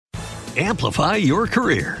Amplify your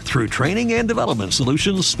career through training and development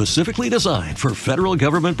solutions specifically designed for federal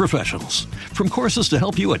government professionals. From courses to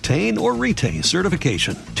help you attain or retain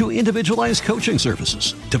certification, to individualized coaching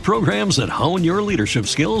services, to programs that hone your leadership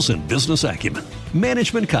skills and business acumen,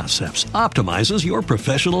 Management Concepts optimizes your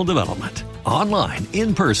professional development. Online,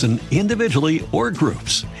 in person, individually, or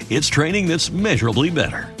groups, it's training that's measurably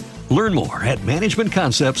better. Learn more at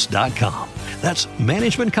managementconcepts.com. That's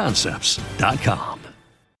managementconcepts.com.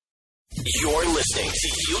 You're listening to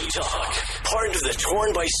Ute Talk, part of the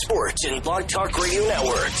Torn by Sports and Blog Talk Radio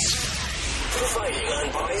networks. Providing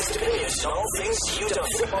unbiased opinions on all things Utah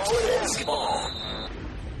football and basketball.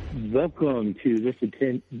 Welcome to this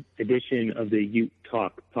edition of the Ute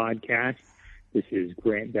Talk podcast. This is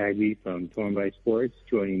Grant Bagby from Torn by Sports.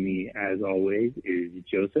 Joining me, as always, is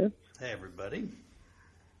Joseph. Hey, everybody.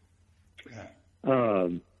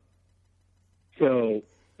 So,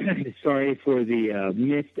 sorry for the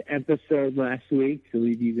missed episode last week to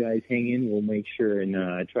leave you guys hanging. We'll make sure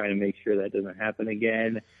and try to make sure that doesn't happen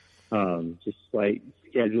again. Just slight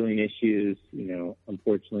scheduling issues.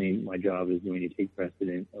 Unfortunately, my job is going to take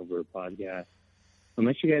precedent over a podcast.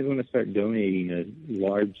 Unless you guys want to start donating a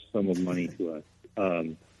large sum of money to us.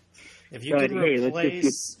 If you can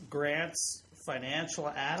replace Grant's financial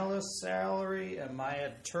analyst salary and my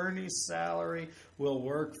attorney's salary, will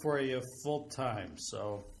work for you full time.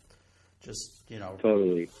 So just,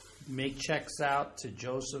 totally make checks out to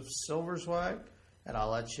Joseph Silverswag, and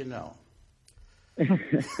I'll let you know.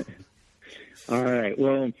 All right.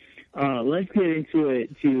 Well, let's get into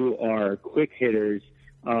it to our quick hitters.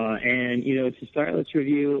 And to start, let's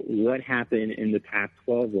review what happened in the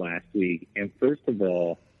Pac-12 last week. And first of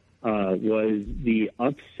all, was the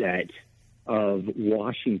upset of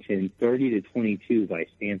Washington, 30-22 by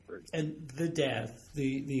Stanford. And the death,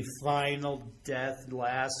 the final death,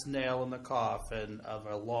 last nail in the coffin of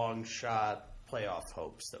a long shot playoff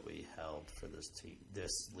hopes that we held for this team,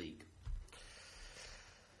 this league.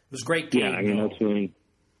 It was a great game. Yeah, that's really.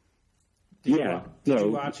 Did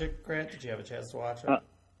you watch it, Grant? Did you have a chance to watch it?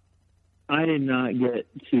 I did not get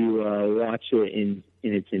to watch it in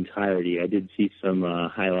its entirety. I did see some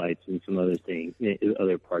highlights and some other things,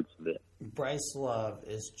 other parts of it. Bryce Love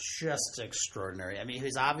is just extraordinary. I mean,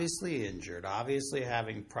 he's obviously injured, obviously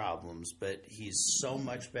having problems, but he's so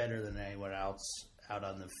much better than anyone else out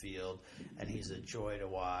on the field, and he's a joy to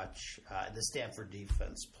watch. The Stanford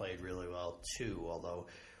defense played really well, too, although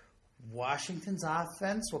Washington's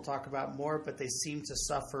offense, we'll talk about more, but they seem to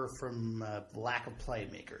suffer from lack of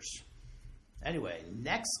playmakers. Anyway,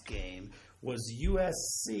 next game was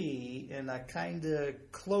USC in a kind of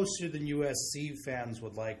closer than USC fans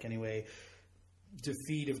would like anyway,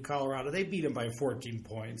 defeat of Colorado. They beat them by 14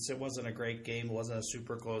 points. It wasn't a great game. It wasn't a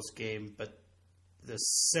super close game, but the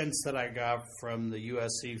sense that I got from the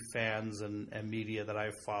USC fans and media that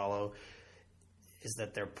I follow is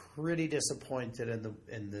that they're pretty disappointed in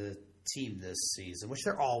the team this season, which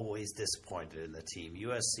they're always disappointed in the team.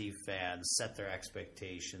 USC fans set their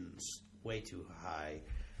expectations way too high,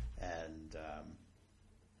 and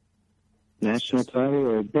national title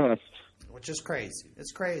or bust, which is crazy.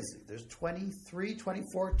 It's crazy. There's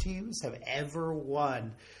 24 teams have ever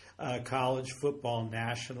won a college football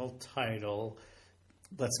national title.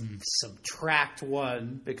 Let's subtract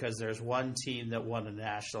one because there's one team that won a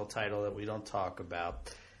national title that we don't talk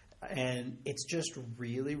about. And it's just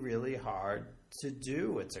really, really hard to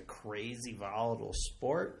do. It's a crazy, volatile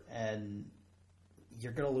sport, and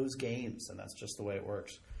you're going to lose games, and that's just the way it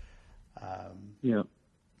works.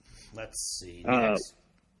 Let's see. Next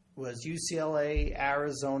was UCLA,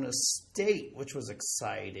 Arizona State, which was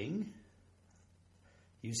exciting.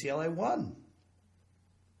 UCLA won.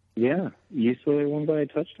 Yeah, UCLA won by a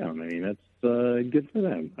touchdown. I mean, that's good for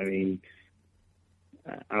them. I mean,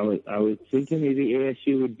 I was thinking maybe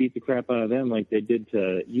ASU would beat the crap out of them like they did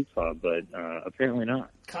to Utah, but apparently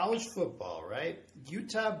not. College football, right?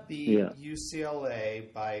 Utah beat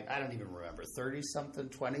UCLA by, I don't even remember, 30-something,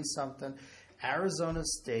 20-something. Arizona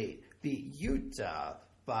State beat Utah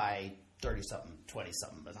by 30-something,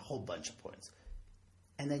 20-something, a whole bunch of points.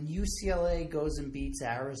 And then UCLA goes and beats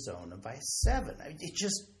Arizona by 7. I mean, it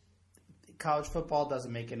just, college football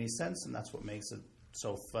doesn't make any sense, and that's what makes it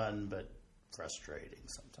so fun, but frustrating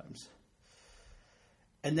sometimes.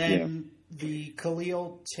 And then the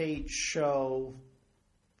Khalil Tate show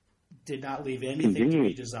did not leave anything to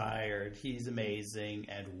be desired. He's amazing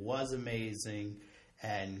and was amazing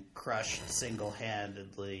and crushed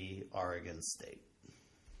single-handedly Oregon State.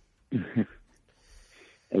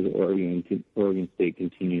 As Oregon State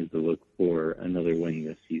continues to look for another win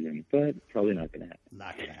this season, but probably not going to happen.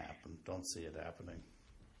 Not going to happen. Don't see it happening.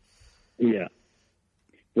 Yeah.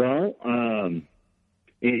 Well,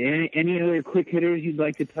 any other quick hitters you'd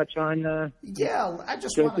like to touch on? Yeah, I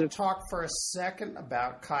just Joseph? want to talk for a second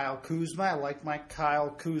about Kyle Kuzma. I like my Kyle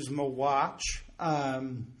Kuzma watch.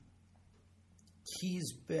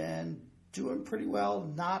 He's been doing pretty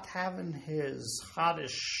well, not having his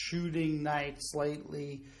hottest shooting nights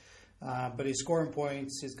lately, but he's scoring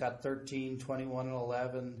points. He's got 13, 21, and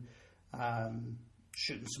 11,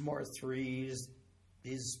 shooting some more threes.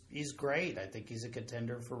 He's great. I think he's a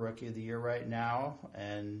contender for Rookie of the Year right now,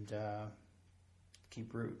 and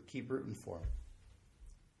keep rooting for him.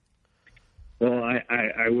 Well,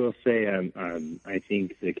 I will say I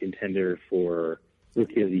think the contender for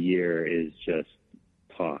Rookie of the Year is just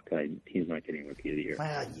talk. He's not getting Rookie of the Year,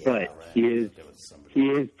 Well, yeah, but right. he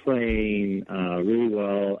is playing really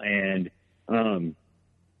well, and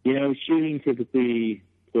shooting typically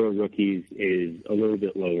for rookies is a little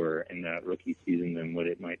bit lower in that rookie season than what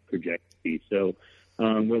it might project to be. So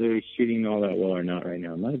whether he's shooting all that well or not right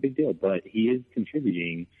now, not a big deal, but he is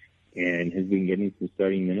contributing and has been getting some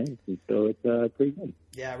starting minutes, and so it's pretty good.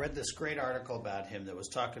 Yeah, I read this great article about him that was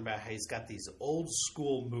talking about how he's got these old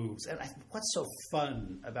school moves. And what's so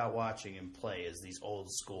fun about watching him play is these old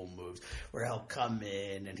school moves where he'll come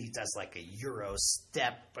in and he does like a Euro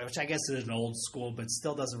step, which I guess is an old school, but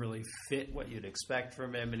still doesn't really fit what you'd expect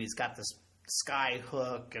from him. And he's got this sky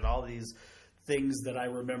hook and all these things that I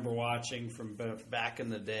remember watching from back in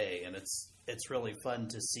the day. And it's really fun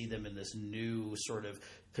to see them in this new sort of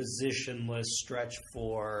positionless stretch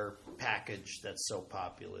four package that's so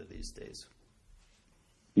popular these days.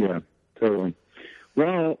 Yeah, totally.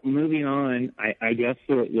 Well, moving on, I guess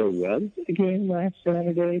there was a game last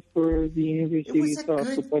Saturday for the University of Utah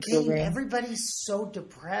football program. Everybody's so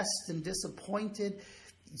depressed and disappointed.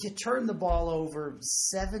 You turn the ball over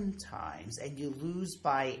 7 times and you lose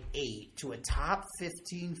by 8 to a top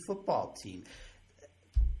 15 football team.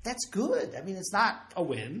 That's good. I mean, it's not a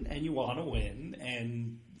win, and you want to win,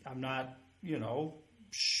 and I'm not,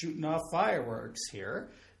 shooting off fireworks here,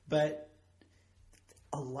 but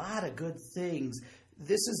a lot of good things.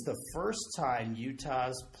 This is the first time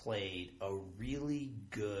Utah's played a really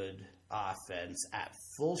good offense at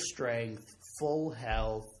full strength, full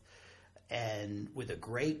health, and with a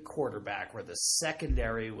great quarterback where the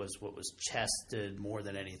secondary was what was tested more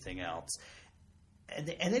than anything else. And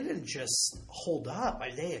they didn't just hold up.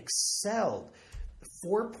 They excelled.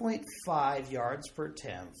 4.5 yards per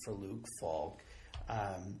attempt for Luke Falk.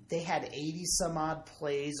 They had 80-some-odd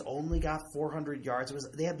plays, only got 400 yards.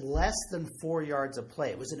 They had less than 4 yards a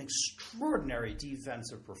play. It was an extraordinary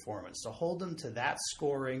defensive performance. To hold them to that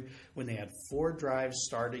scoring when they had 4 drives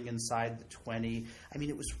starting inside the 20, I mean,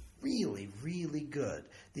 it was really, really good.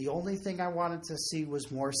 The only thing I wanted to see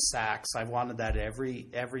was more sacks. I wanted that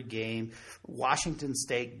every game. Washington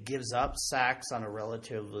State gives up sacks on a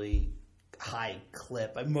relatively high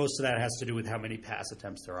clip. Most of that has to do with how many pass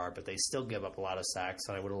attempts there are, but they still give up a lot of sacks,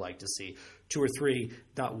 and I would have liked to see 2 or 3,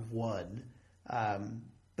 not 1.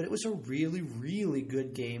 But it was a really, really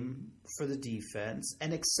good game for the defense,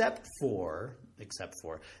 and except for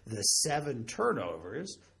the 7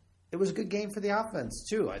 turnovers, it was a good game for the offense,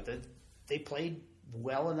 too. They played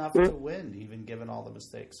well enough to win, even given all the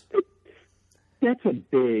mistakes. That's a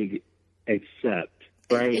big except,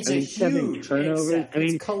 right? It's a 7 huge turnovers. except.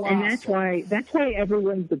 It's colossal. And that's why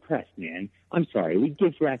everyone's depressed, man. I'm sorry. We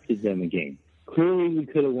gift-wrapped them a game. Clearly, we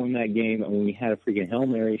could have won that game, and we had a freaking Hail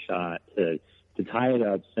Mary shot to tie it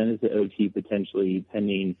up, send it to OT potentially,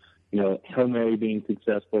 pending, Hail Mary being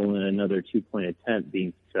successful and another 2-point attempt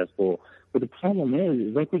being successful. But the problem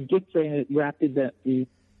is we gift-wrapped that in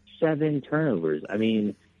 7 turnovers. I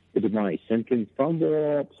mean, the Demani Simpkins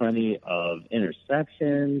fumble, plenty of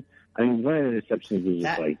interceptions. I mean, one of the interceptions was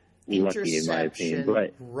just lucky in my opinion.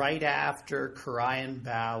 But right after Karian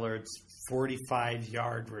Ballard's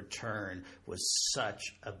 45-yard return was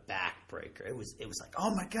such a backbreaker. It was like,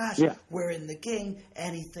 oh my gosh, we're in the game.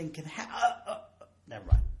 Anything can happen. Never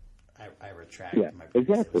mind. I retract my voice.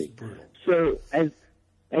 Exactly. It was brutal. So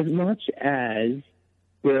as much as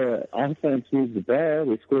the offense moves the ball,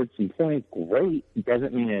 we scored some points, great,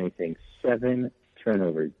 doesn't mean anything. 7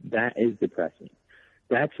 turnovers. That is depressing.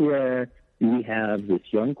 That's where we have this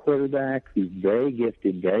young quarterback who's very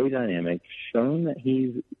gifted, very dynamic, shown that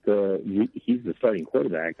he's the starting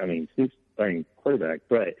quarterback. I mean, he's the starting quarterback,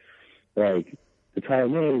 but the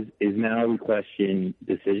problem is now we question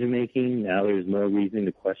decision making. Now there's more reason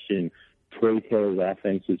to question Troy Taylor's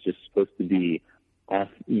offense was just supposed to be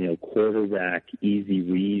quarterback, easy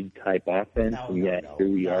read type offense, and yet here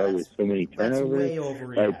we are with so many turnovers. That's way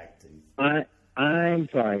overreacting. I'm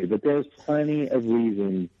sorry, but there's plenty of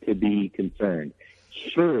reason to be concerned.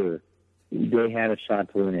 Sure, they had a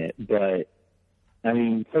shot to win it. But, I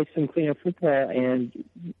mean, play some cleaner football, and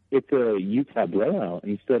it's a Utah blowout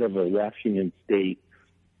instead of a Washington State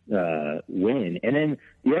win. And then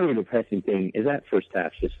the other depressing thing is that first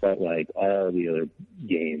half just felt like all the other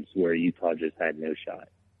games where Utah just had no shot.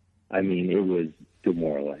 I mean, it was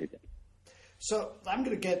demoralizing. So I'm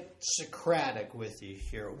going to get Socratic with you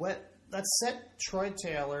here. Let's set Troy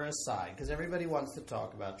Taylor aside, because everybody wants to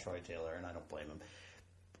talk about Troy Taylor, and I don't blame him.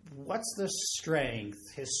 What's the strength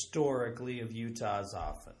historically of Utah's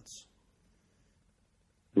offense?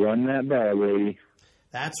 Run that ball, baby.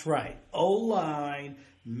 That's right. O-line,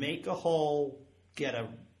 make a hole, get a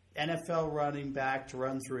NFL running back to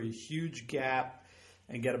run through a huge gap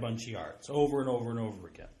and get a bunch of yards over and over and over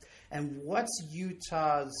again. And what's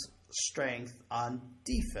Utah's strength on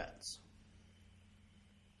defense?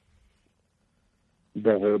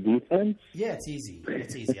 The whole defense? Yeah, it's easy.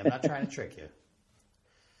 It's easy. I'm not trying to trick you.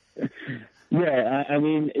 Yeah, I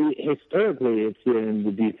mean, historically, it's in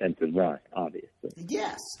the defensive line, obviously.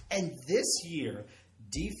 Yes, and this year,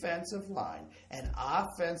 defensive line and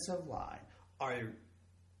offensive line are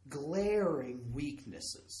glaring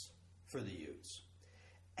weaknesses for the Utes.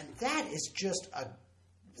 And that is just a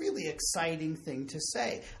really exciting thing to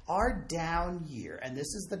say. Our down year, and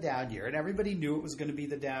this is the down year, and everybody knew it was going to be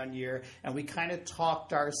the down year, and we kind of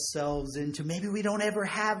talked ourselves into maybe we don't ever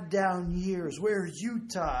have down years. Where's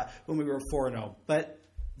Utah when we were 4-0? But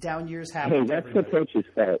down years happen. Hey, that's the coach's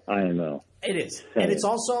fault, I know. It is. And it's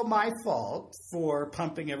also my fault for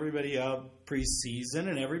pumping everybody up preseason,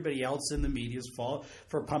 and everybody else in the media's fault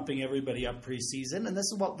for pumping everybody up preseason. And this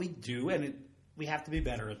is what we do, and we have to be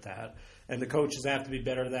better at that. And the coaches have to be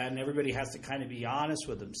better at that, and everybody has to kind of be honest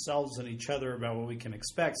with themselves and each other about what we can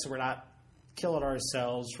expect, so we're not killing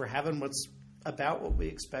ourselves for having what's about what we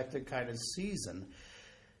expected kind of season.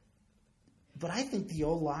 But I think the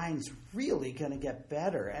O-line's really going to get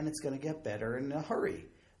better, and it's going to get better in a hurry.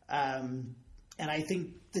 And I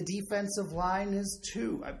think the defensive line is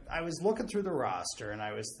too. I was looking through the roster, and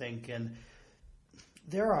I was thinking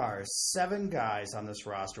there are 7 guys on this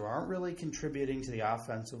roster who aren't really contributing to the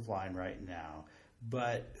offensive line right now,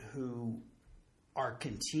 but who are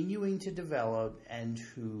continuing to develop and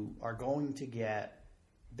who are going to get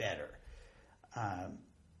better. And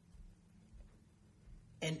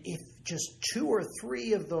if just 2 or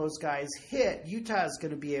 3 of those guys hit, Utah is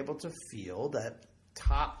going to be able to field that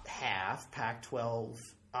top half Pac-12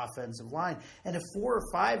 offensive line. And if 4 or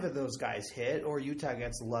 5 of those guys hit, or Utah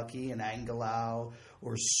gets lucky and Angalau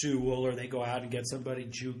or Sewell, or they go out and get somebody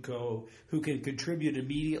JUCO who can contribute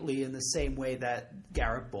immediately in the same way that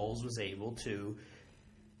Garrett Bowles was able to,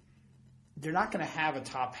 they're not going to have a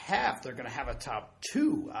top half. They're going to have a top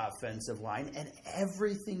 2 offensive line, and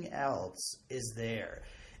everything else is there.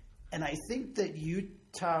 And I think that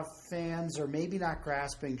Utah fans are maybe not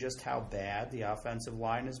grasping just how bad the offensive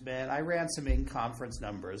line has been. I ran some in-conference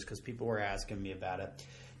numbers because people were asking me about it.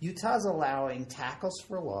 Utah's allowing tackles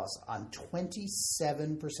for loss on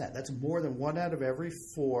 27%. That's more than 1 out of every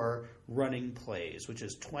 4 running plays, which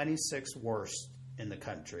is 26th worst in the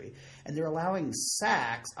country. And they're allowing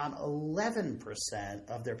sacks on 11%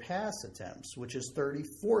 of their pass attempts, which is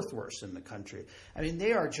 34th worst in the country. I mean,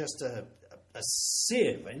 they are just a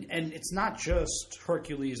sieve. And it's not just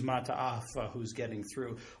Hercules Mataafa who's getting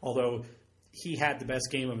through, although he had the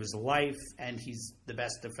best game of his life, and he's the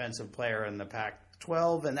best defensive player in the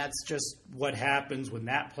Pac-12, and that's just what happens when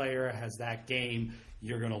that player has that game.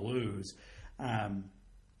 You're going to lose.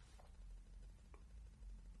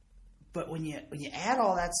 But when you add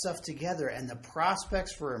all that stuff together and the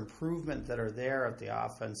prospects for improvement that are there at the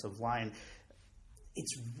offensive line,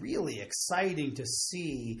 it's really exciting to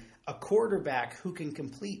see a quarterback who can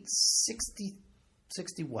complete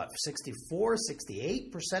 64,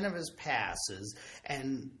 68% of his passes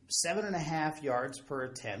and 7.5 yards per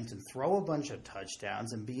attempt and throw a bunch of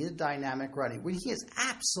touchdowns and be a dynamic running when he is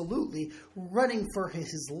absolutely running for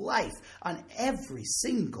his life on every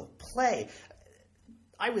single play.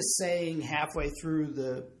 I was saying halfway through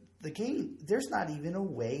the game, there's not even a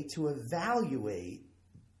way to evaluate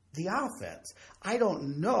the offense. I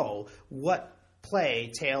don't know what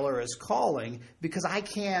play Taylor is calling because I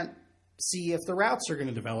can't see if the routes are going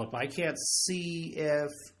to develop. I can't see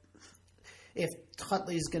if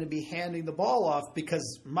Huntley is going to be handing the ball off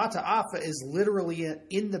because Mataafa is literally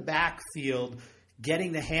in the backfield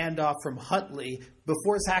getting the handoff from Huntley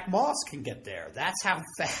before Zach Moss can get there. That's how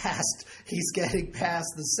fast he's getting past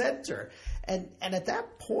the center. And at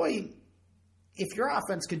that point, if your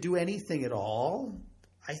offense could do anything at all,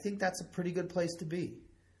 I think that's a pretty good place to be.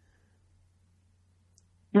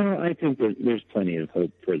 Well, I think that there's plenty of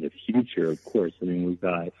hope for the future, of course. I mean, we've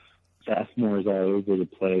got sophomores all over the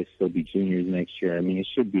place. They'll be juniors next year. I mean, it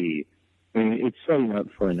should be. I mean, it's setting up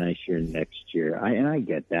for a nice year next year. I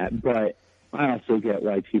get that, but I also get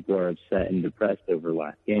why people are upset and depressed over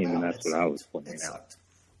last game, and that's what I was pointing out.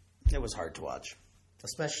 It was hard to watch,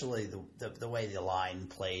 especially the way the line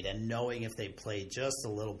played, and knowing if they played just a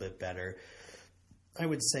little bit better. I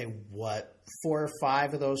would say, 4 or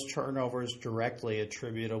 5 of those turnovers directly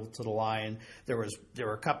attributable to the line. There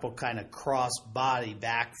were a couple kind of cross-body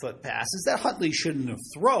back foot passes that Huntley shouldn't have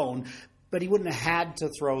thrown, but he wouldn't have had to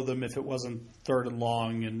throw them if it wasn't 3rd and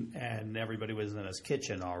long and everybody was in his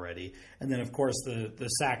kitchen already. And then, of course, the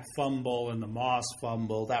sack fumble and the Moss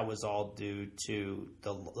fumble, that was all due to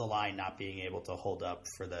the line not being able to hold up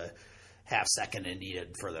for the half second it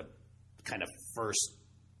needed for the kind of first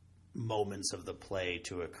moments of the play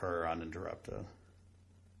to occur uninterrupted.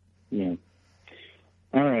 Yeah.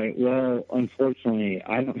 All right. Well, unfortunately,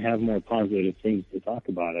 I don't have more positive things to talk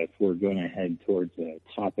about if we're going to head towards the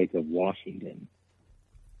topic of Washington.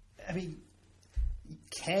 I mean,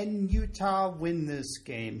 can Utah win this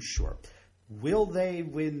game? Sure. Will they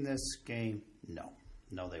win this game? No.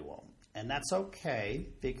 No, they won't. And that's okay,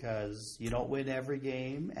 because you don't win every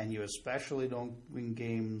game, and you especially don't win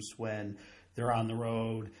games when they're on the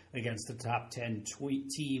road against the top 10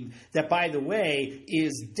 team that, by the way,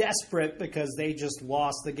 is desperate because they just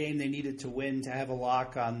lost the game they needed to win to have a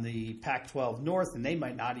lock on the Pac-12 North, and they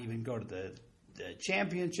might not even go to the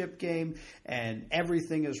championship game, and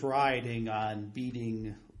everything is riding on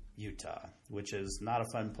beating Utah, which is not a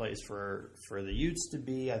fun place for the Utes to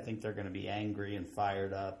be. I think they're going to be angry and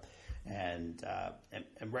fired up and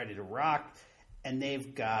ready to rock. And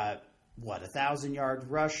they've got,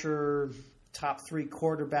 1,000-yard rusher, top 3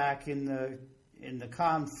 quarterback in the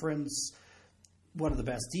conference, one of the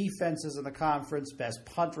best defenses in the conference, best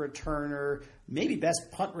punt returner, maybe best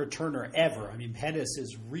punt returner ever. I mean, Pettis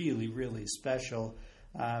is really, really special.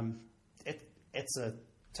 It's a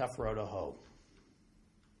tough road to hoe.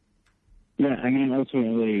 Yeah, I mean,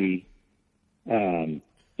 ultimately,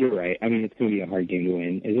 you're right. I mean, it's going to be a hard game to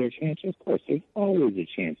win. Is there a chance? Of course, there's always a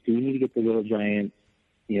chance. Do we need to get the Little Giants,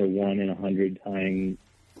 1 in 100 time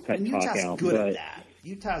cut and talk Utah's out? good at that.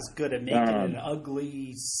 Utah's good at making an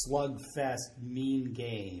ugly, slugfest, mean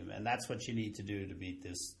game, and that's what you need to do to beat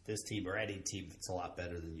this team or any team that's a lot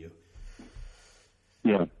better than you.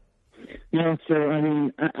 Yeah. Yeah, so, I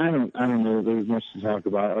mean, I don't know. There's much to talk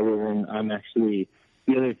about other than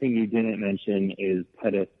the other thing you didn't mention is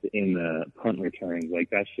Pettis in the punt returns. Like,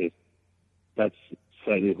 that's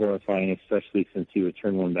slightly horrifying, especially since he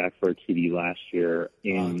returned one back for a TD last year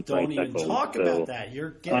in don't even talk about that. You're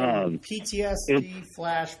getting PTSD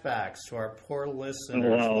flashbacks to our poor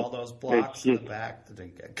listeners. All those blocks in the back that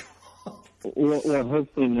didn't get called. Well,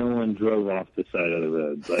 hopefully no one drove off the side of the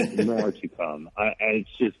road, but more to come. It's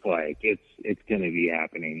just like it's going to be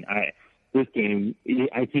happening. This game,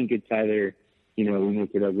 I think it's either we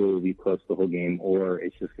make it ugly, it'll be close the whole game, or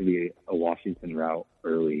it's just going to be a Washington rout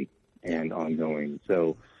early and ongoing.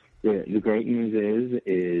 So the great news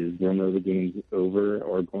is we'll know the game's over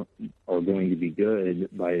or going to be good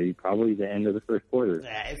by probably the end of the first quarter.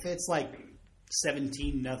 If it's like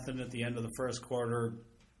 17-0 at the end of the first quarter,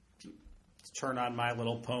 turn on My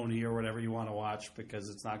Little Pony or whatever you want to watch, because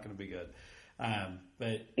it's not going to be good.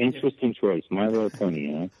 But interesting choice, My Little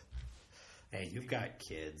Pony, huh? Hey, you've got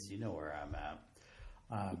kids. You know where I'm at.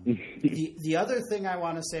 The other thing I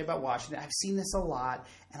want to say about Washington, I've seen this a lot,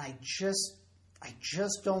 and I just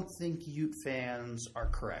don't think Ute fans are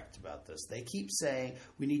correct about this. They keep saying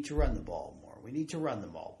we need to run the ball more. We need to run the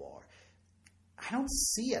ball more. I don't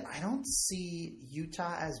see it. I don't see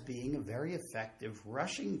Utah as being a very effective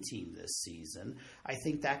rushing team this season. I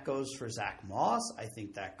think that goes for Zach Moss. I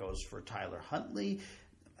think that goes for Tyler Huntley.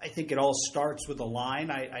 I think it all starts with a line.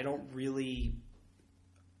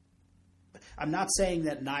 I'm not saying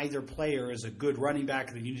that neither player is a good running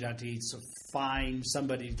back. The Utah needs to find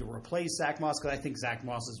somebody to replace Zach Moss, because I think Zach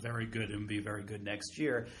Moss is very good and will be very good next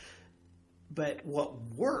year. But what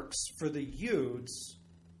works for the Utes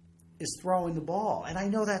is throwing the ball. And I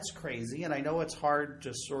know that's crazy, and I know it's hard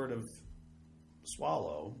to sort of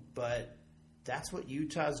swallow, but that's what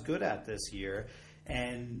Utah's good at this year.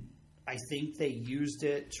 And I think they used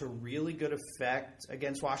it to really good effect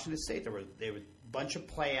against Washington State. They were a bunch of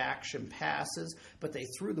play action passes, but they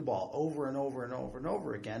threw the ball over and over and over and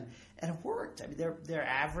over again, and it worked. I mean, they're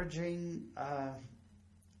averaging a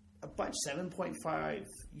bunch, 7.5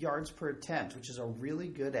 yards per attempt, which is a really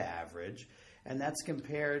good average, and that's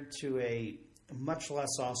compared to a much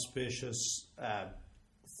less auspicious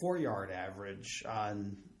 4-yard average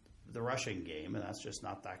on the rushing game, and that's just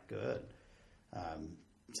not that good.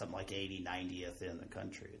 something like 80, 90th in the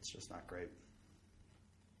country. It's just not great.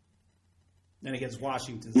 And against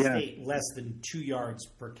Washington State, less than 2 yards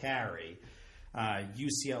per carry.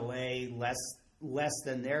 UCLA, less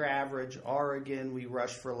than their average. Oregon, we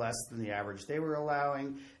rushed for less than the average they were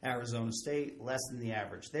allowing. Arizona State, less than the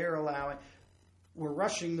average they're allowing. We're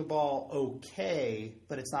rushing the ball okay,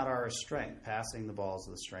 but it's not our strength. Passing the ball is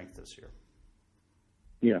the strength this year.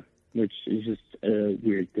 Yeah, which is just a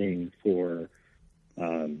weird thing for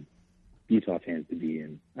Utah fans to be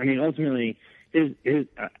in. I mean, ultimately, I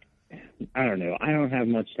don't know. I don't have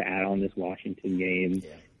much to add on this Washington game.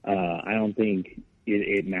 Yeah. I don't think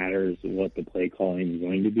it matters what the play calling is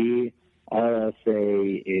going to be. All I'll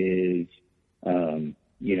say is,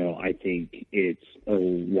 I think it's a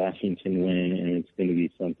Washington win, and it's going to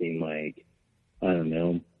be something like,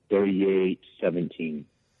 38-17.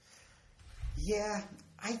 Yeah,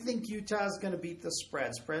 I think Utah's going to beat the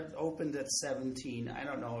spread. Spread opened at 17. I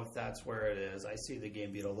don't know if that's where it is. I see the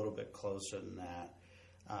game being a little bit closer than that.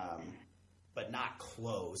 But not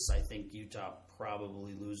close. I think Utah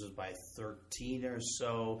probably loses by 13 or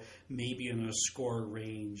so, maybe in a score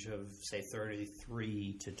range of, say,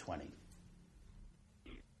 33-20.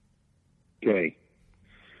 Okay.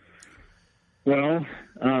 Well,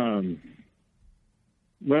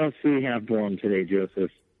 what else do we have for him today,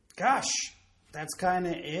 Joseph? Gosh, that's kind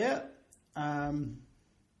of it. All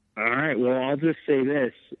right. Well, I'll just say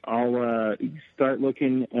this. I'll start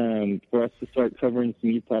looking for us to start covering some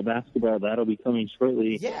Utah basketball. That'll be coming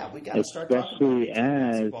shortly. Yeah, we got to start talking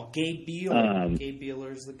about basketball. Gabe Beeler. Gabe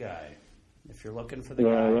Beeler's the guy. If you're looking for the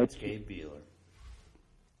guy, it's Gabe Beeler.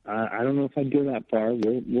 I don't know if I'd go that far.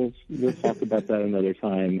 We'll talk about that another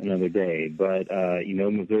time, another day. But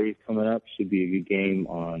Missouri's coming up. Should be a good game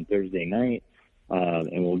on Thursday night,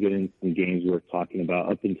 and we'll get into some games worth talking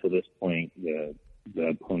about. Up until this point, the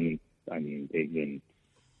opponents,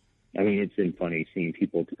 it's been funny seeing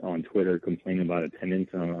people on Twitter complain about attendance.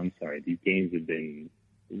 I'm sorry, these games have been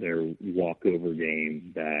their walkover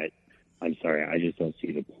games that, I'm sorry, I just don't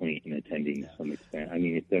see the point in attending to some extent. I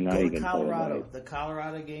mean, if they're not even Colorado. The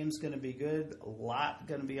Colorado game's going to be good. A lot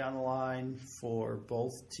going to be on the line for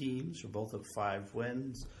both teams, for both of 5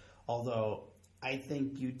 wins. Although I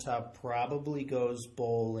think Utah probably goes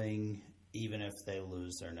bowling even if they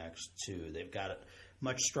lose their next 2. They've got a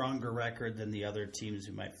much stronger record than the other teams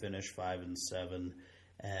who might finish 5-7,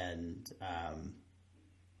 and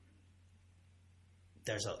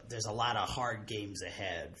there's a lot of hard games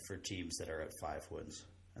ahead for teams that are at 5 wins,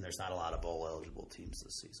 and there's not a lot of bowl eligible teams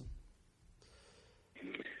this season.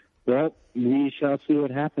 Well, we shall see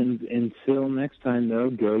what happens. Until next time, though,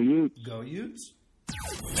 go Utes. Go Utes.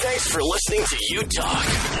 Thanks for listening to Ute Talk.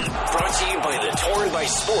 Brought to you by the Torn by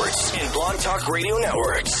Sports and Blog Talk Radio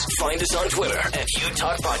Networks. Find us on Twitter at Ute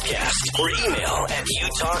Talk Podcast or email at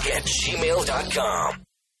utalk@gmail.com.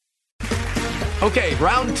 Okay,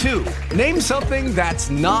 round 2. Name something that's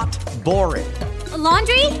not boring. A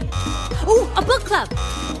laundry? Ooh, a book club.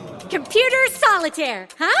 Computer solitaire,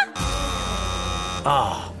 huh?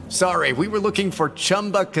 Ah, sorry, we were looking for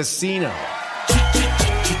Chumba Casino.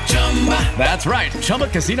 That's right.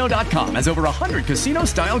 ChumbaCasino.com has over 100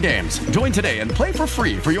 casino-style games. Join today and play for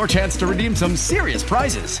free for your chance to redeem some serious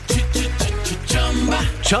prizes.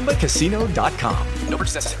 ChumbaCasino.com. No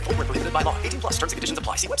purchase necessary. Void where prohibited by law. 18+. Terms and conditions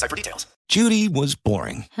apply. See website for details. Judy was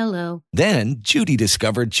boring. Hello. Then Judy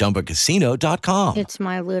discovered ChumbaCasino.com. It's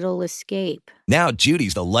my little escape. Now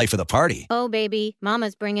Judy's the life of the party. Oh, baby,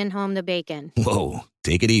 mama's bringing home the bacon. Whoa,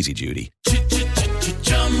 take it easy, Judy.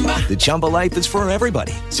 The Chumba life is for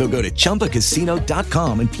everybody. So go to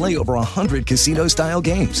ChumbaCasino.com and play over 100 casino-style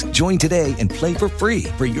games. Join today and play for free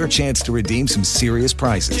for your chance to redeem some serious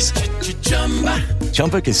prizes.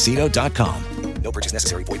 ChumbaCasino.com. No purchase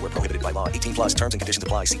necessary. Void where prohibited by law. 18+. Terms and conditions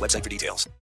apply. See website for details.